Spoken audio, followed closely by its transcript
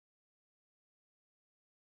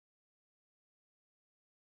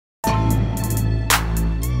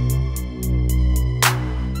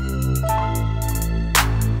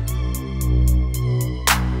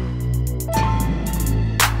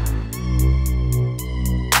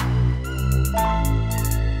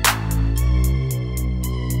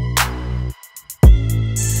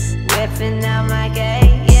whipping out my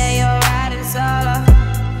gate. Yeah, you're riding solo.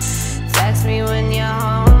 Text me when you're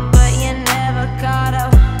home, but you never caught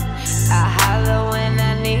up. I holler when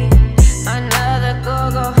I need another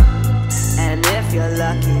go-go. And if you're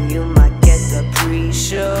lucky, you might get the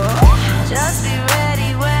pre-show. Just be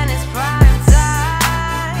ready when it's prime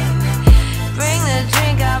time. Bring the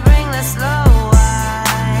drink, I'll bring the slow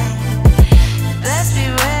wine. Let's be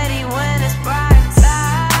ready when it's prime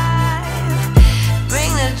time.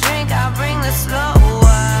 Bring the drink, I'll bring the slow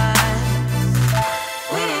wine.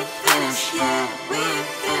 We ain't finished yet, we ain't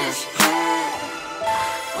finished yet.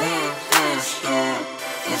 We ain't finished yet,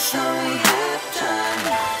 it's only half time.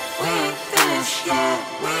 We ain't finished yet,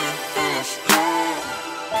 we ain't finished yet.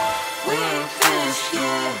 We ain't finished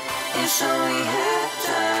yet, it's only half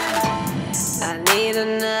time. I need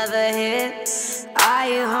another hit, are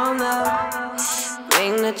you home though?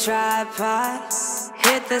 Bring the tripod,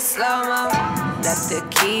 hit the slow-mo. Left the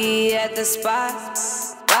key at the spot,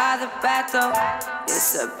 by the back door.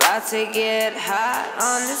 It's about to get hot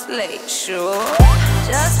on this late show.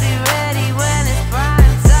 Just be ready when it's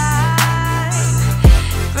prime time.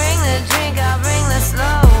 Bring the drink, I'll bring the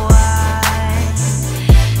slow wine.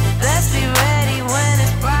 Let's be ready when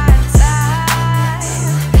it's prime time.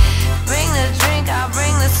 Bring the drink, I'll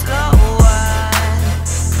bring the slow wine.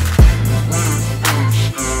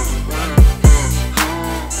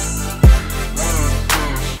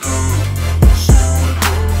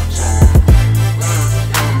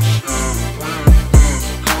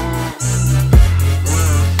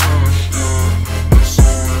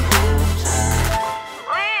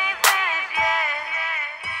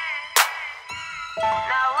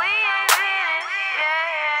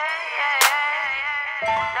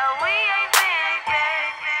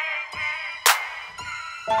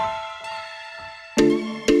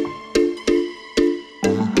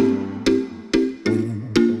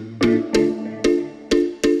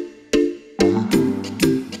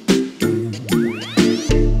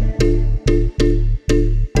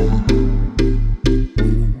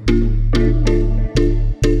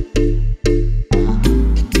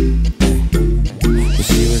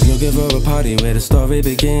 Where the story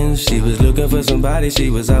begins, she was looking for somebody, she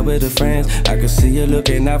was out with her friends. I could see her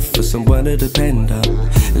looking out for someone to depend on,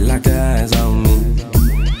 locked her eyes on me.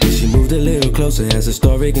 She moved a little closer as the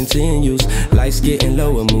story continues. Lights getting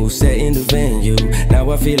lower, mood set in the venue. Now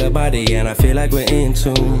I feel her body and I feel like we're in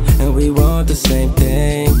tune. And we want the same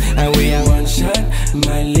thing. And we have one shot,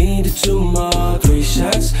 might lead to two more. Three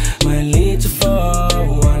shots, might lead to four.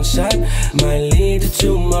 One shot, might lead to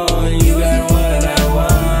two more. You got what I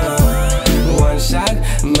want. One shot,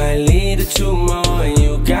 might lead to two more.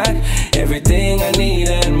 You got everything I need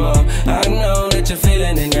and more. I know that you're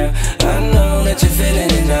feeling it, girl. I know that you're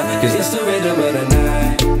feeling it now. Cause it's the rhythm of the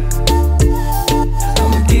night.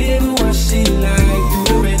 I'ma give her what she like. Do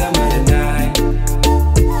the rhythm of the night.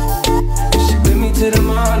 She with me till the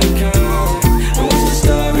morning comes. And what's the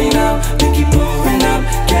story now? We keep pouring up,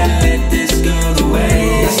 can't let this go the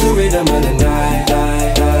way. That's the rhythm of the night.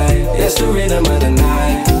 That's the rhythm of the night.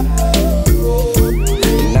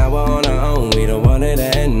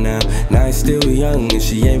 Night still young and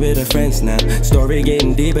she ain't with her friends now. Story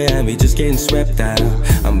getting deeper and we just getting swept out.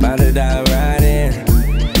 I'm about to dive right in.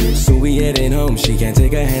 Soon we heading home, she can't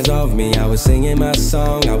take her hands off me. I was singing my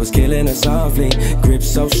song, I was killing her softly. Grip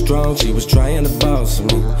so strong, she was trying to boss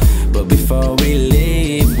me. But before we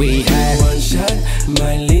leave, we had one shot,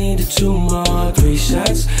 might lead to two more. Three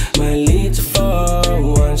shots, might lead to four.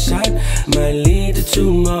 One shot, might lead to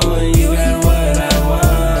two more. You got what I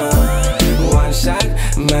want. One shot,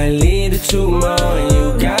 might lead to two more.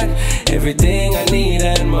 You got everything I need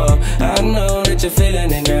and more. I know that you're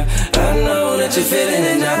feeling it, girl. I know that you're feeling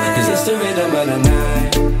it now. Cause it's the rhythm of the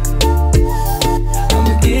night.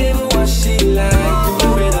 I'ma give her what she like. Do the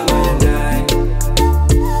rhythm of the night.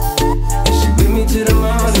 And she with me to the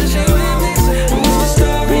morning show. And what's the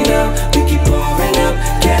story now? We keep pouring up,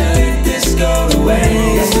 can't let this go away.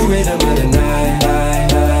 That's the rhythm of the night.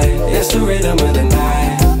 That's the rhythm of the night.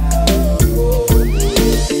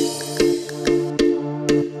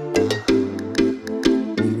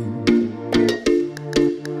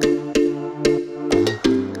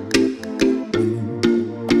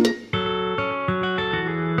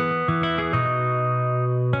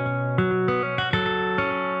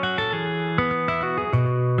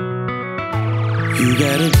 You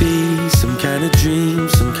gotta be some kind of dream,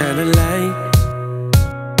 some kind of light.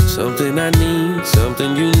 Something I need,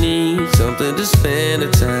 something you need, something to spend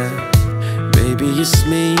the time. Maybe it's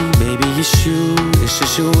me, maybe it's you. It's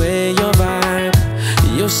just your way, your vibe,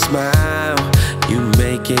 your smile. You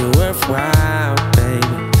make it worthwhile,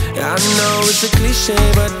 baby. I know it's a cliche,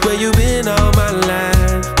 but where you been all my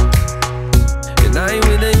life? And I ain't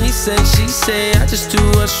with a he say, she say, I just do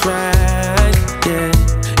what's right, yeah.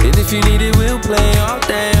 And if you need it, we'll play all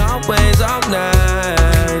day, always, all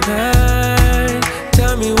night. Hey,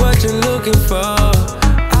 tell me what you're looking for,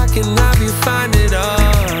 I can help you find it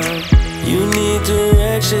all. You need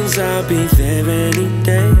directions, I'll be there any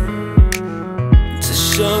day. To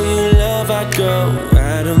show you love, I go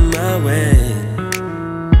out of my way.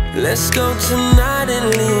 Let's go tonight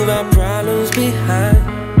and leave our problems behind.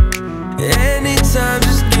 Anytime,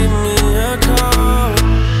 just give me a call.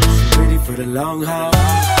 Ready for the long haul.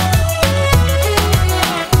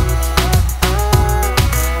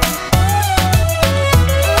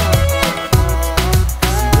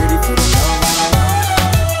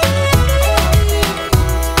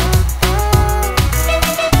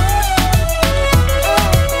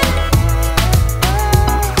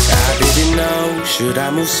 Should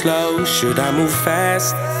I move slow? Should I move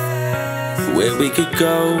fast? Where we could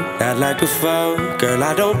go, not like before. Girl,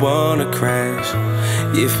 I don't wanna crash.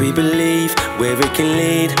 If we believe where it can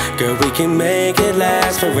lead, girl, we can make it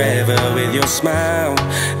last forever. With your smile,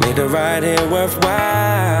 make the ride here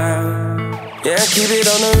worthwhile. Yeah, keep it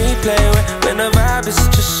on the replay when the vibe is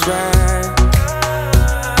just right.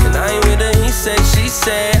 And I ain't with a he say, she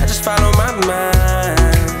say, I just follow my mind.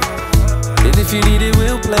 And if you need it,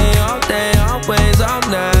 we'll play all day, always, all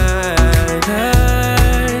night.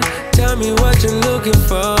 Hey, tell me what you're looking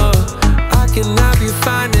for, I can help you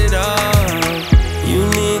find it all. You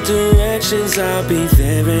need directions, I'll be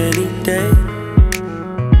there any day.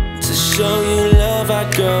 To show you love,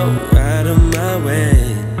 I go out of my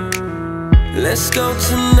way. Let's go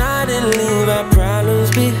tonight and leave our problems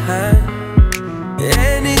behind.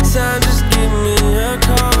 Anytime, just give me a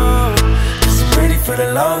call, 'cause I'm ready for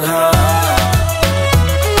the long haul.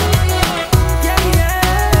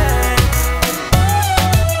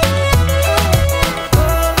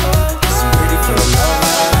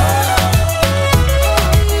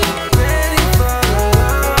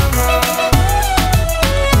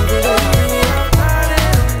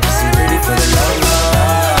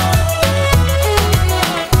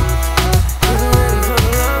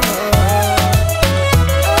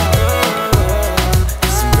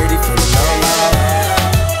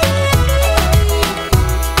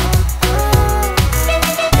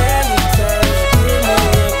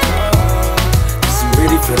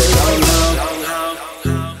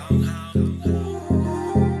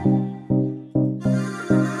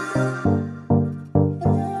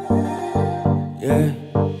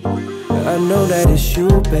 I know that it's you,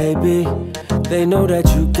 baby. They know that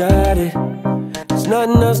you got it. There's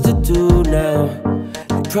nothing else to do now.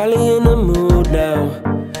 You're probably in the mood now.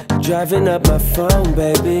 Driving up my phone,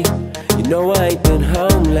 baby. You know I ain't been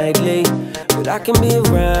home lately, but I can be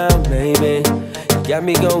around, baby. You got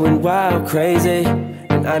me going wild, crazy.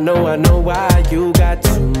 And I know why you got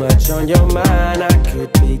too much on your mind. I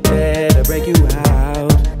could be there to break you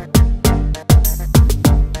out.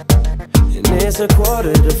 It's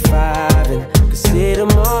 4:45 and I can see the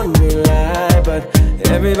morning light, but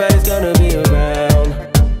everybody's gonna be around.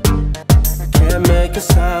 Can't make a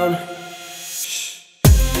sound.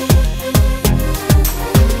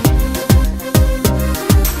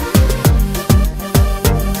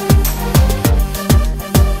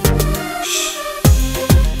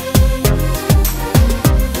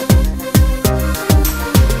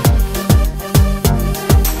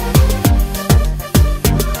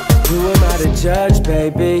 Judge,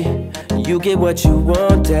 baby, you get what you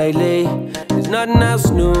want daily. There's nothing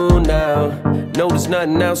else new now. No, there's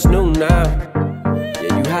nothing else new now.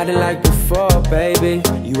 Yeah, you hiding like before, baby.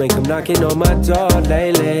 You ain't come knocking on my door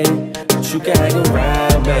lately, but you can hang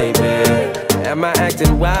around, baby. Am I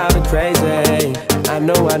acting wild and crazy? I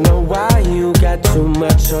know why you got too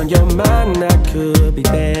much on your mind. I could be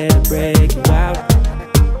there to break you out.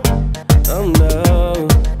 Oh no.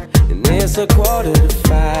 It's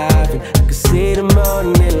 4:45 and I can see the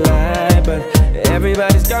morning light, but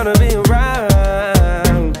everybody's gonna be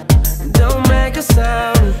around. Don't make a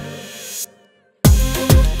sound.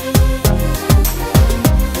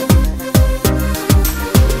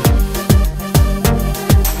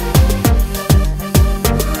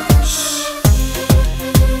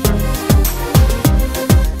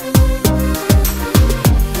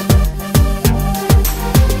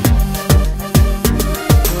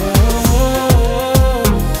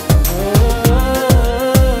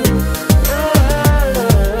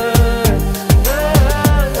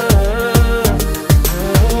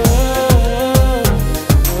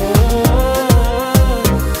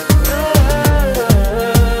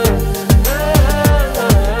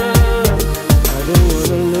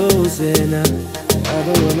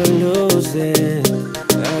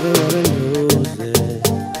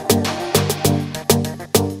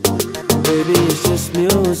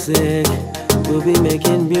 this music. We'll be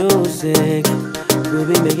making music. We'll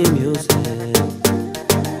be making music.